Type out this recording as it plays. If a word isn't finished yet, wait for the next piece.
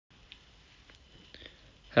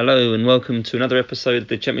Hello and welcome to another episode of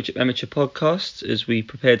the Championship Amateur Podcast as we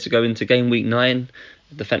prepare to go into game week 9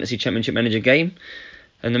 of the Fantasy Championship Manager game.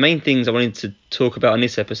 And the main things I wanted to talk about in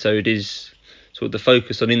this episode is sort of the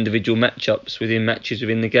focus on individual matchups within matches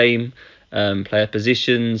within the game, player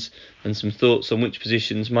positions, and some thoughts on which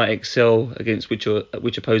positions might excel against which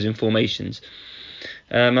opposing formations.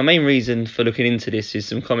 My main reason for looking into this is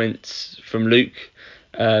some comments from Luke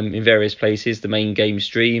in various places, the main game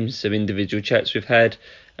streams, some individual chats we've had,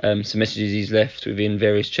 some messages he's left within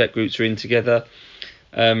various chat groups we're in together,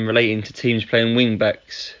 relating to teams playing wing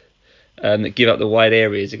backs that give up the wide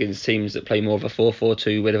areas against teams that play more of a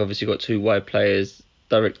 4-4-2, where they've obviously got two wide players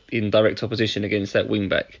in direct opposition against that wing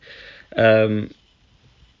back.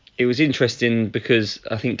 It was interesting because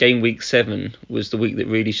I think game week 7 was the week that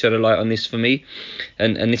really shone a light on this for me,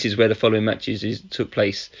 and this is where the following matches took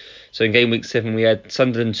place. So in game week 7 we had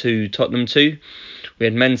Sunderland 2, Tottenham 2, we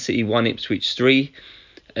had Man City 1, Ipswich 3,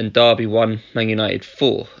 and Derby 1, Man United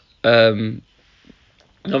 4.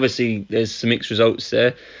 Obviously there's some mixed results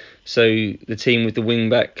there. So the team with the wing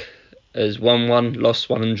back has won 1, lost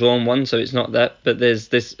 1 and drawn 1, so it's not that, but there's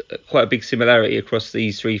quite a big similarity across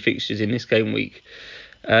these three fixtures in this game week.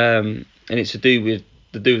 And it's to do with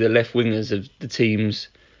the left wingers of the teams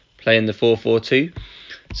playing the 4-4-2.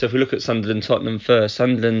 So if we look at Sunderland Tottenham first,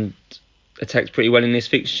 Sunderland attacked pretty well in this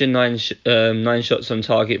fixture, 9 shots on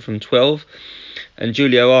target from 12, and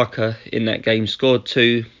Julio Arca in that game scored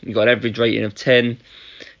 2. He got an average rating of 10,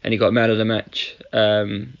 and he got man of the match. So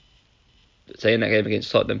in that game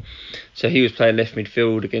against Tottenham, so he was playing left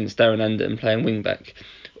midfield against Darren Anderton playing wing back.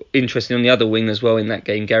 Interesting on the other wing as well in that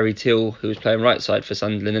game, Gary Till, who was playing right side for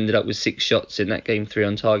Sunderland, ended up with 6 shots in that game, 3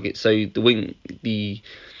 on target. So the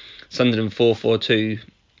Sunderland 4-4-2,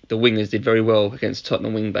 the wingers did very well against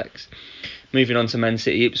Tottenham wing backs. Moving on to Man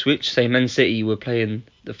City Ipswich, say Man City were playing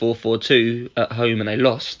the 4-4-2 at home and they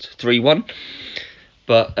lost 3-1,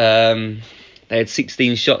 but they had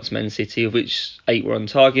 16 shots, Man City, of which 8 were on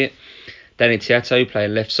target. Danny Tiatto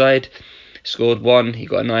playing left side, scored 1, he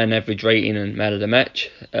got a 9 average rating and man of the match.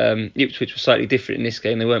 Ipswich was slightly different in this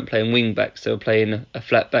game. They weren't playing wing backs, they were playing a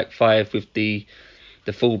flat back 5 with the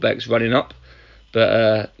full backs running up,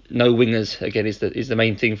 but no wingers again is the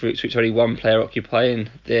main thing for Ipswich. Only one player occupying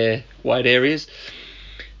their wide areas.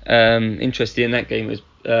 Interesting in that game was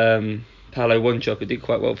Paolo Wanchope, who did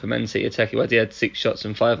quite well for Man City attacking wise. He had 6 shots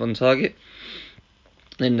and 5 on target.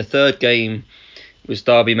 Then the third game was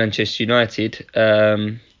Derby Manchester United,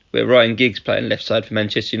 where Ryan Giggs playing left side for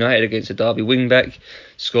Manchester United against a Derby wing back,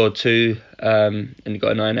 scored 2 and he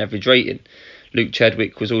got a 9 average rating. Luke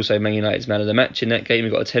Chadwick was also Man United's man of the match in that game.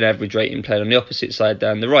 He got a 10 average rating playing on the opposite side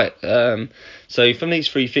down the right. So from these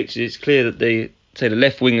three fixtures, it's clear that the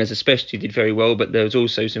left wingers especially did very well, but there was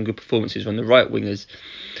also some good performances from the right wingers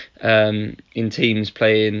in teams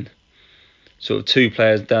playing sort of 2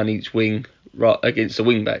 players down each wing against a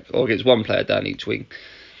wing back, or against 1 player down each wing.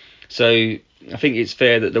 So I think it's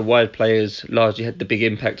fair that the wide players largely had the big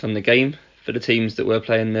impact on the game for the teams that were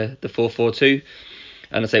playing the 4-4-2,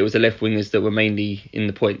 and I say it was the left wingers that were mainly in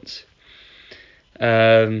the points.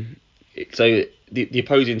 So the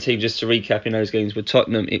opposing team, just to recap in those games, were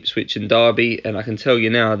Tottenham, Ipswich and Derby, and I can tell you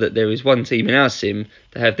now that there is one team in our sim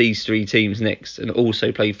that have these 3 teams next and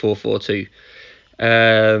also play 4-4-2. So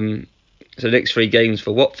the next 3 games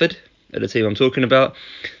for Watford are the team I'm talking about.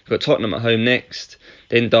 We've got Tottenham at home next,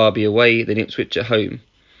 then Derby away, then Ipswich at home.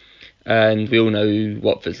 And we all know who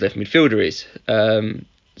Watford's left midfielder is.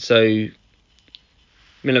 So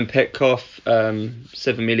Milan Petkov,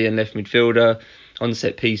 7 million left midfielder, on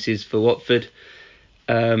set pieces for Watford.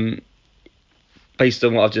 Based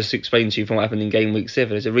on what I've just explained to you from what happened in game week 7,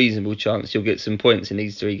 there's a reasonable chance you'll get some points in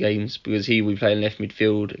these 3 games because he will be playing left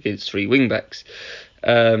midfield against 3 wing backs.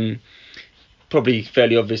 Probably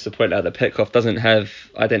fairly obvious to point out that Petkov doesn't have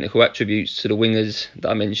identical attributes to the wingers that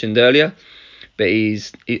I mentioned earlier, but I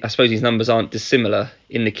suppose his numbers aren't dissimilar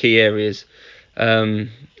in the key areas,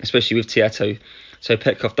 especially with Tiatto. So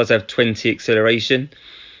Petkov does have 20 acceleration,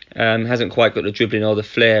 hasn't quite got the dribbling or the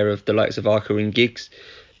flair of the likes of Arca and Giggs,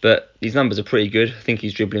 but his numbers are pretty good. I think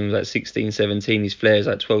his dribbling was like 16, 17, his flair is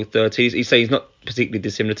like 12, 13. He's not particularly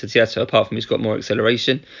dissimilar to Tiatto, apart from he's got more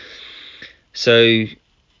acceleration. So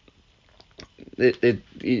it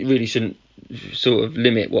really shouldn't sort of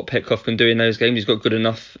limit what Petkov can do in those games. He's got good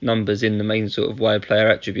enough numbers in the main sort of wide player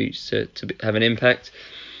attributes to have an impact.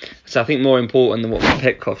 So I think more important than what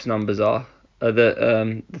Petkov's numbers are that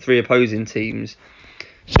the 3 opposing teams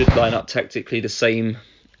should line up tactically the same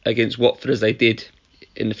against Watford as they did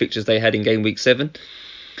in the fixtures they had in game week 7.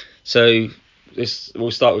 So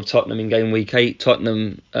we'll start with Tottenham in game week 8.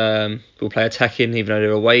 Tottenham will play attacking even though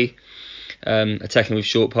they're away. Attacking with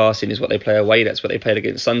short passing is what they play away. That's what they played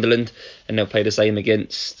against Sunderland, and they'll play the same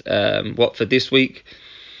against Watford this week.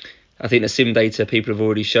 I think the sim data people have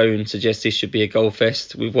already shown suggests this should be a goal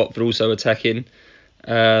fest, with Watford also attacking.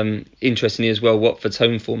 Interestingly as well, Watford's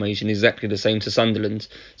home formation is exactly the same to Sunderland.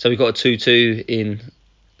 So we've got a 2-2 in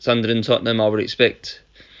Sunderland-Tottenham. I would expect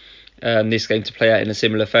this game to play out in a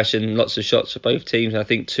similar fashion. Lots of shots for both teams. I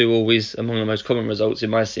think 2-2 is among the most common results in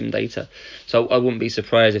my sim data. So I wouldn't be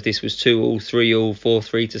surprised if this was 2-2, 3-3,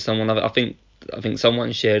 4-3 to someone. I think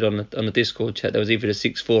someone shared on the Discord chat there was even a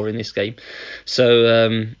 6-4 in this game.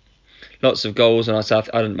 So lots of goals, and I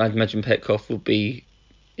imagine Petkoff will be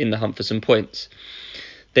in the hunt for some points.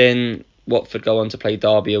 Then Watford go on to play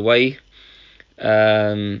Derby away.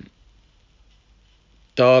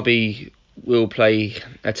 Derby will play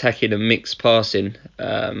attacking and mixed passing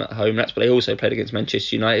at home. That's what they also played against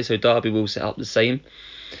Manchester United. So Derby will set up the same,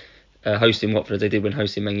 hosting Watford as they did when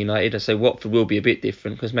hosting Man United. So Watford will be a bit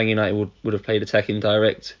different because Man United would have played attacking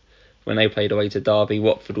direct when they played away to Derby.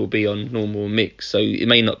 Watford will be on normal mix. So it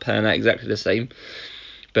may not pan out exactly the same,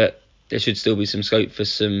 but there should still be some scope for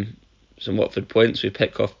some Watford points, with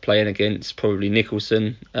Petkoff playing against probably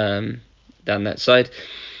Nicholson down that side.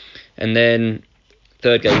 And then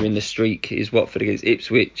third game in the streak is Watford against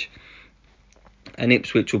Ipswich, and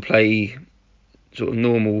Ipswich will play sort of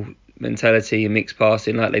normal mentality and mixed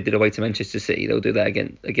passing like they did away to Manchester City. They'll do that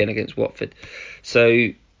again against Watford. So,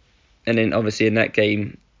 and then obviously in that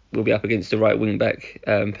game we'll be up against the right wing back,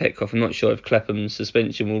 Petkoff. I'm not sure if Clepham's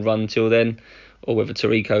suspension will run till then, or whether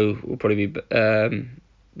Tarico will probably be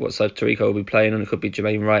what side Tarico will be playing on. It could be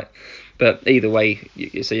Jermaine Wright, but either way,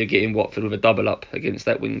 so you're getting Watford with a double up against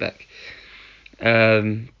that wing back.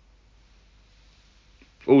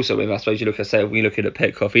 Also, I suppose when we're looking at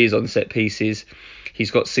Petkoff, he's on set pieces. He's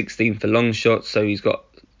got 16 for long shots, so he's got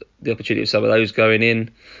the opportunity of some of those going in.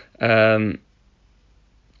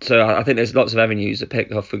 So I think there's lots of avenues that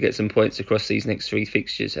Petkoff could get some points across these next three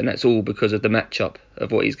fixtures, and that's all because of the matchup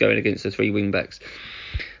of what he's going against the three wing backs.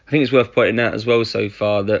 I think it's worth pointing out as well so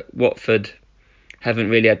far that Watford haven't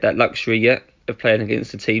really had that luxury yet of playing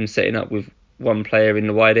against a team setting up with one player in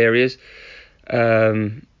the wide areas.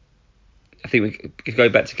 I think we could go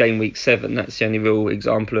back to game week 7. That's the only real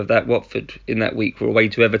example of that. Watford in that week were away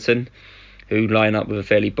to Everton, who line up with a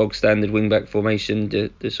fairly bog standard wing back formation.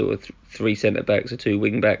 The sort of 3 centre backs, or 2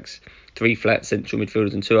 wing backs, 3 flat central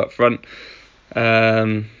midfielders and 2 up front.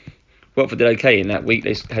 Watford did okay in that week.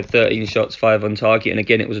 They had 13 shots, 5 on target, and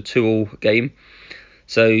again it was a 2-2 game.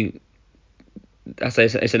 So I say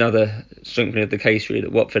it's another strengthening of the case really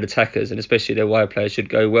that Watford attackers, and especially their wide players, should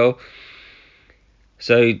go well.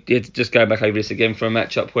 So just going back over this again from a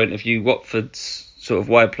matchup point of view, Watford's sort of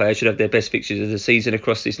wide players should have their best fixtures of the season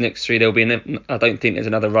across these next 3. I don't think there's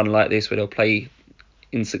another run like this where they'll play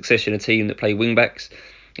in succession a team that play wing backs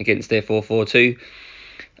against their 4-4-2.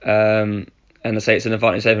 And I say it's an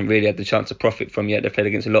advantage they haven't really had the chance to profit from yet. They've played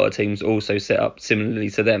against a lot of teams also set up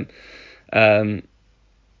similarly to them.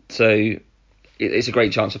 So it's a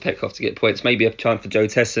great chance for Petkoff to get points. Maybe a chance for Joe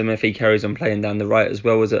Tessem if he carries on playing down the right as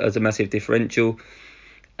well as a massive differential.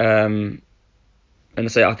 And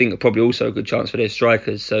I think probably also a good chance for their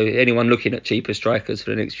strikers. So anyone looking at cheaper strikers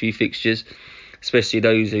for the next few fixtures, especially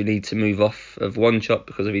those who need to move off of Wanchope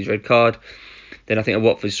because of his red card, then I think a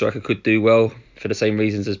Watford striker could do well for the same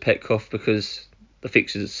reasons as Petkoff, because the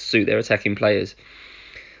fixtures suit their attacking players.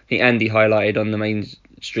 I think Andy highlighted on the main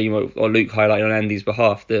stream, or Luke highlighted on Andy's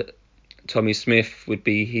behalf, that Tommy Smith would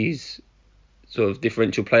be his sort of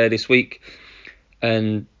differential player this week,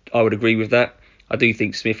 and I would agree with that. I do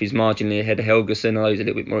think Smith is marginally ahead of Helguson, although he's a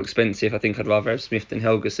little bit more expensive. I think I'd rather have Smith than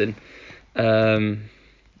Helguson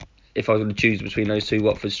if I was going to choose between those 2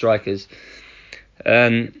 Watford strikers.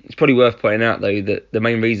 It's probably worth pointing out though that the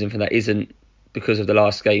main reason for that isn't because of the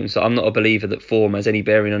last game. So I'm not a believer that form has any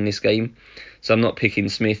bearing on this game. So I'm not picking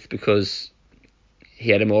Smith because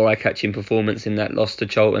he had a more eye-catching performance in that loss to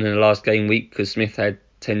Charlton in the last game week, because Smith had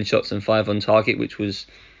 10 shots and 5 on target, which was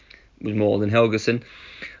more than Helguson.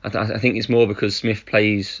 I think it's more because Smith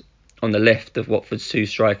plays on the left of Watford's 2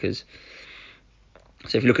 strikers.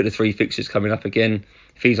 So if you look at the 3 fixtures coming up again,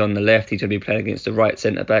 if he's on the left, he's going to be playing against the right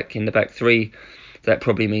centre back in the back 3. That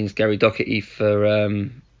probably means Gary Doherty for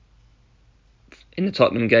in the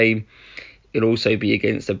Tottenham game. It'll also be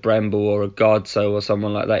against a Bramble or a Gardso or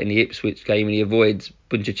someone like that in the Ipswich game, and he avoids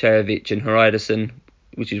Bunjacevic and Hreidarson,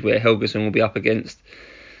 which is where Helguson will be up against.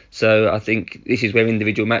 So I think this is where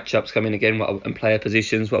individual matchups come in again, and player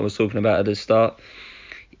positions, what I was talking about at the start.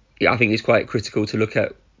 I think it's quite critical to look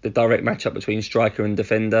at the direct matchup between striker and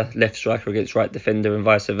defender, left striker against right defender and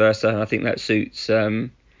vice versa. And I think that suits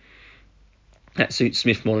that suits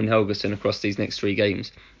Smith more than Helgerson across these next 3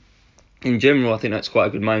 games. In general, I think that's quite a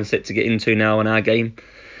good mindset to get into now in our game.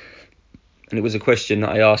 And it was a question that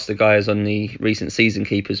I asked the guys on the recent Season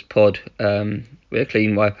Keepers pod, where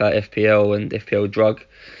Clean Wipeout FPL and FPL Drug.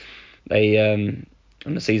 They on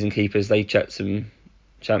the Season Keepers, they chat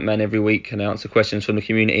man every week and answer questions from the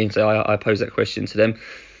community, and so I pose that question to them.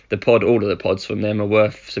 The pod, all of the pods from them are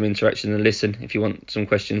worth some interaction and listen if you want some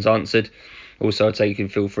questions answered. Also, I'd say you can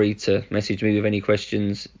feel free to message me with any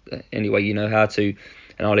questions any way you know how to,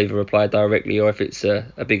 and I'll either reply directly, or if it's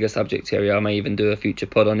a bigger subject area, I may even do a future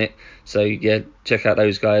pod on it. So yeah, check out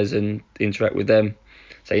those guys and interact with them.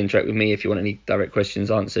 So interact with me if you want any direct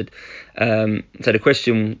questions answered. So the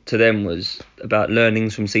question to them was about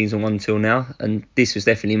learnings from season 1 till now, and this was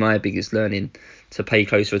definitely my biggest learning, to pay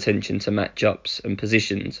closer attention to matchups and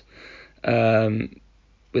positions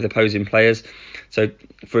with opposing players. So,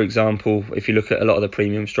 for example, if you look at a lot of the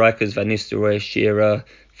premium strikers, Van Nistelrooy, Shearer,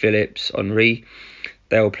 Phillips, Henry,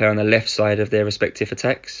 they all play on the left side of their respective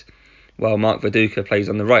attacks, while Mark Viduka plays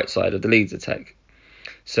on the right side of the Leeds attack.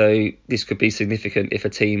 So this could be significant if a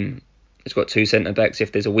team has got 2 centre-backs.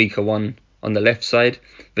 If there's a weaker one on the left side,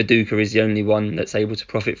 Viduka is the only one that's able to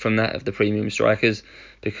profit from that of the premium strikers,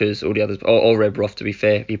 because all the others, or Rebrov, to be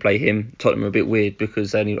fair, if you play him, Tottenham are a bit weird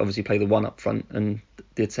because they only obviously play the one up front, and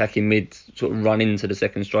the attacking mid sort of run into the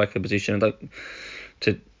second striker position.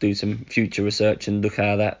 To do some future research and look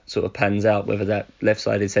how that sort of pans out, whether that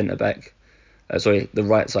left-sided centre-back, the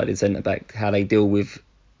right-sided centre-back, how they deal with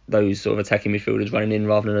those sort of attacking midfielders running in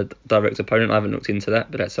rather than a direct opponent. I haven't looked into that,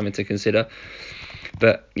 but that's something to consider.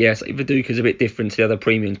 But yes, Viduka's a bit different to the other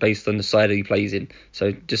premiums based on the side that he plays in,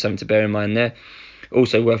 so just something to bear in mind there.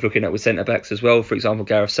 Also worth looking at with centre-backs as well. For example,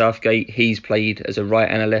 Gareth Southgate, he's played as a right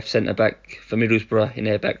and a left centre-back for Middlesbrough in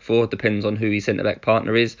their back four, depends on who his centre-back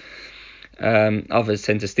partner is. Others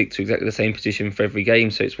tend to stick to exactly the same position for every game,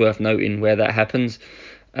 so it's worth noting where that happens.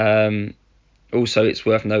 Also, it's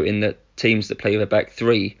worth noting that teams that play with a back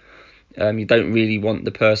three, you don't really want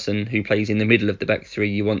the person who plays in the middle of the back three.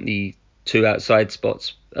 You want the 2 outside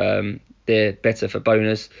spots. They're better for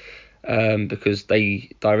bonus because they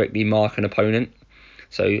directly mark an opponent.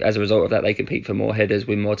 So as a result of that, they compete for more headers,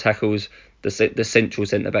 win more tackles. The central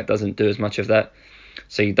centre-back doesn't do as much of that.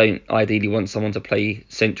 So you don't ideally want someone to play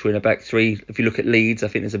central in a back three. If you look at Leeds, I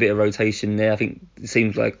think there's a bit of rotation there. I think it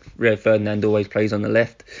seems like Rio Ferdinand always plays on the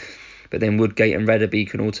left, but then Woodgate and Radaby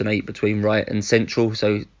can alternate between right and central,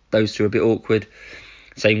 so those two are a bit awkward.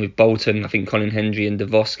 Same with Bolton. I think Colin Hendry and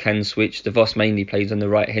DeVos can switch. DeVos mainly plays on the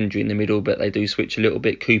right, Hendry in the middle, but they do switch a little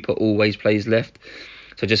bit. Cooper always plays left.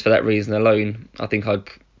 So just for that reason alone, I think I'd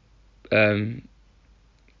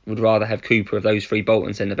would rather have Cooper of those 3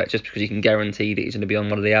 Bolton centre-backs, just because you can guarantee that he's going to be on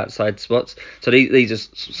one of the outside spots. So these are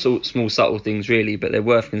small subtle things really, but they're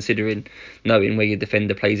worth considering, knowing where your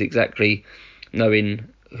defender plays exactly,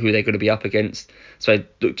 knowing who they're going to be up against. So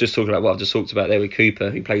just talking about what I've just talked about there with Cooper,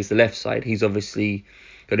 who plays the left side, he's obviously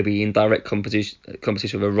going to be in direct competition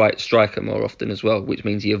with a right striker more often as well, which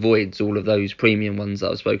means he avoids all of those premium ones that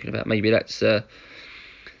I've spoken about. Maybe that's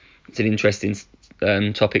it's an interesting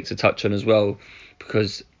topic to touch on as well,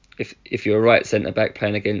 because if you're a right centre back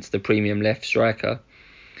playing against the premium left striker,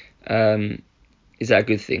 is that a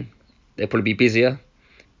good thing? They'll probably be busier,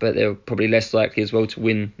 but they're probably less likely as well to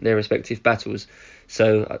win their respective battles.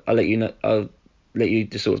 So I'll let you know. I'll let you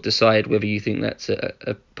just sort of decide whether you think that's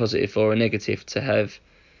a positive or a negative to have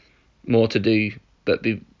more to do but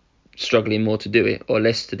be struggling more to do it, or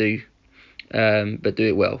less to do but do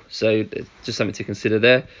it well. So just something to consider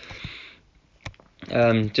there.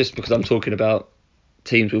 Just because I'm talking about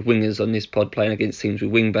teams with wingers on this pod playing against teams with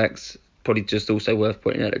wing backs, probably just also worth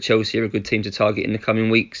pointing out that Chelsea are a good team to target in the coming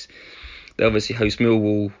weeks. They obviously host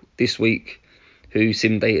Millwall this week, who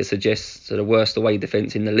sim data suggests are the worst away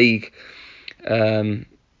defence in the league. In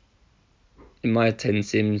my 10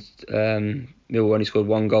 sims, Millwall only scored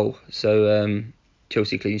 1 goal, so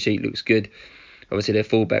Chelsea clean sheet looks good. Obviously their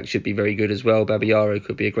fullback should be very good as well. Babayaro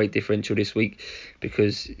could be a great differential this week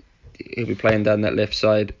because he'll be playing down that left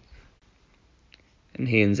side, and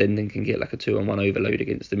he and Zenden can get like a 2-on-1 overload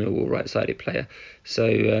against the Millwall right-sided player. So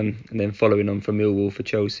and then following on from Millwall for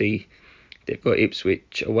Chelsea, they've got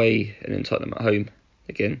Ipswich away and then Tottenham at home.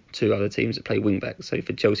 Again, 2 other teams that play wing-backs. So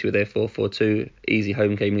for Chelsea with their 4-4-2, easy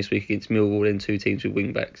home game this week against Millwall, then 2 teams with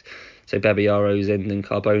wing-backs. So Babayaro, Zenden and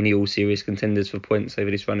Carboni, all serious contenders for points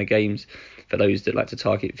over this run of games for those that like to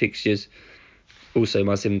target fixtures. Also,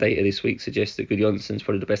 my sim data this week suggests that Gudjonsson's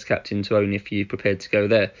probably the best captain to own if you're prepared to go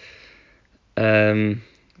there.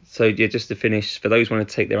 So yeah, just to finish, for those who want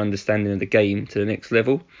to take their understanding of the game to the next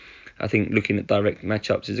level, I think looking at direct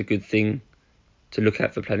matchups is a good thing to look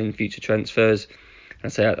at for planning future transfers.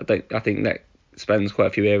 And I think that spans quite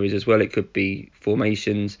a few areas as well. It could be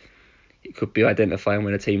formations. It could be identifying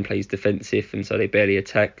when a team plays defensive and so they barely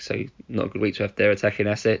attack. So not a good week to have their attacking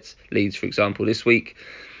assets. Leeds, for example, this week.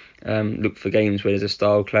 Look for games where there's a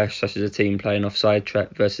style clash, such as a team playing offside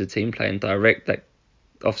trap versus a team playing direct. That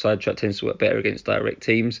offside trap tends to work better against direct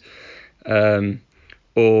teams.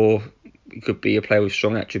 Or it could be a player with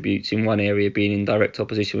strong attributes in one area being in direct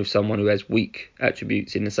opposition with someone who has weak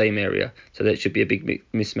attributes in the same area. So there should be a big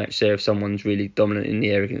mismatch there. If someone's really dominant in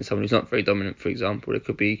the area against someone who's not very dominant, for example, it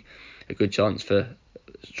could be a good chance for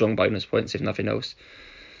strong bonus points, if nothing else.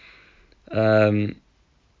 I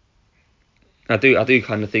do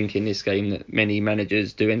kind of think in this game that many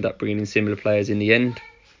managers do end up bringing in similar players in the end.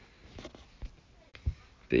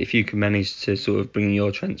 But if you can manage to sort of bring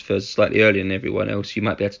your transfers slightly earlier than everyone else, you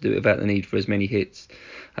might be able to do it without the need for as many hits.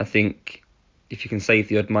 I think if you can save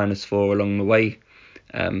the odd -4 along the way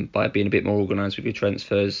by being a bit more organised with your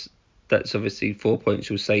transfers, that's obviously 4 points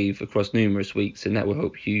you'll save across numerous weeks, and that will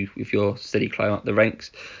help you with your steady climb up the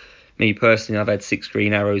ranks. Me personally, I've had 6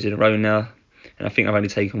 green arrows in a row now, and I think I've only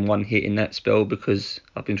taken 1 hit in that spell because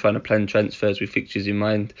I've been trying to plan transfers with fixtures in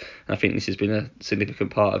mind, and I think this has been a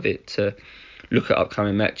significant part of it, to look at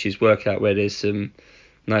upcoming matches, work out where there's some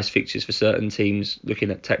nice fixtures for certain teams, looking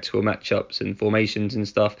at tactical matchups and formations and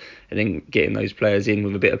stuff, and then getting those players in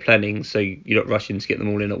with a bit of planning so you're not rushing to get them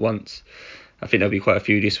all in at once. I think there'll be quite a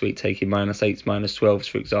few this week taking -8s, -12s,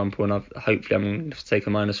 for example, and hopefully I'm going to take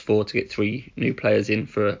a -4 to get 3 new players in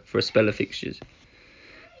for a spell of fixtures.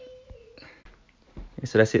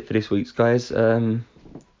 So that's it for this week's, guys.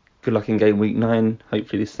 Good luck in game week 9.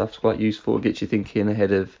 Hopefully this stuff's quite useful. It gets you thinking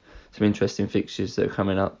ahead of some interesting fixtures that are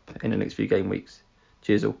coming up in the next few game weeks.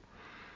 Cheers all.